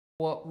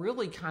What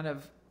really kind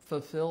of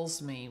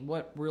fulfills me,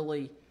 what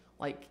really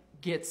like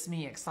gets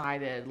me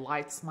excited,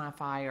 lights my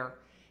fire,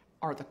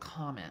 are the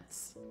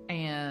comments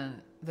and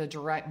the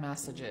direct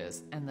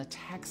messages and the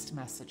text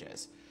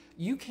messages.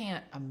 You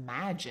can't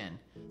imagine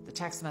the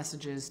text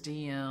messages,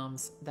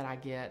 DMs that I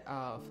get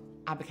of,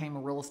 I became a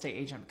real estate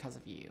agent because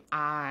of you.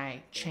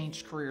 I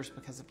changed careers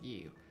because of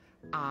you.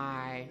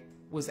 I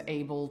was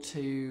able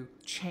to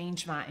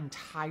change my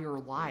entire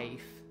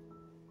life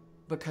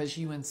because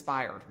you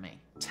inspired me.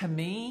 To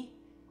me,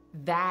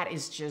 that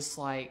is just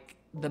like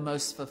the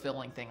most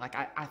fulfilling thing. Like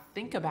I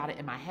think about it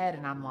in my head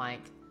and I'm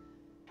like,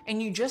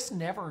 and you just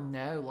never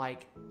know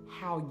like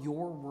how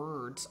your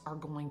words are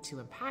going to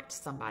impact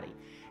somebody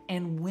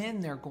and when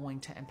they're going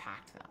to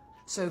impact them.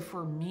 So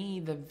for me,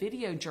 the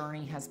video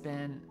journey has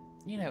been,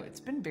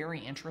 it's been very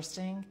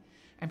interesting.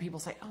 And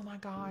people say, oh my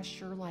gosh,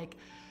 you're like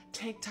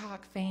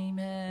TikTok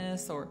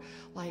famous, or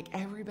like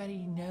everybody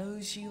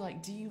knows you.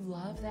 Like, do you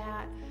love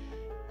that?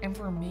 And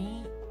for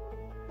me,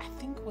 I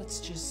think what's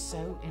just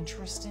so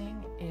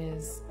interesting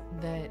is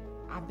that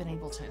I've been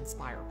able to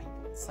inspire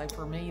people. So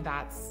for me,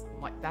 that's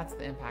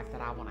the impact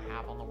that I want to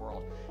have on the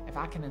world. If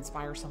I can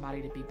inspire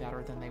somebody to be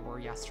better than they were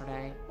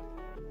yesterday,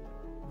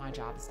 my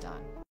job is done.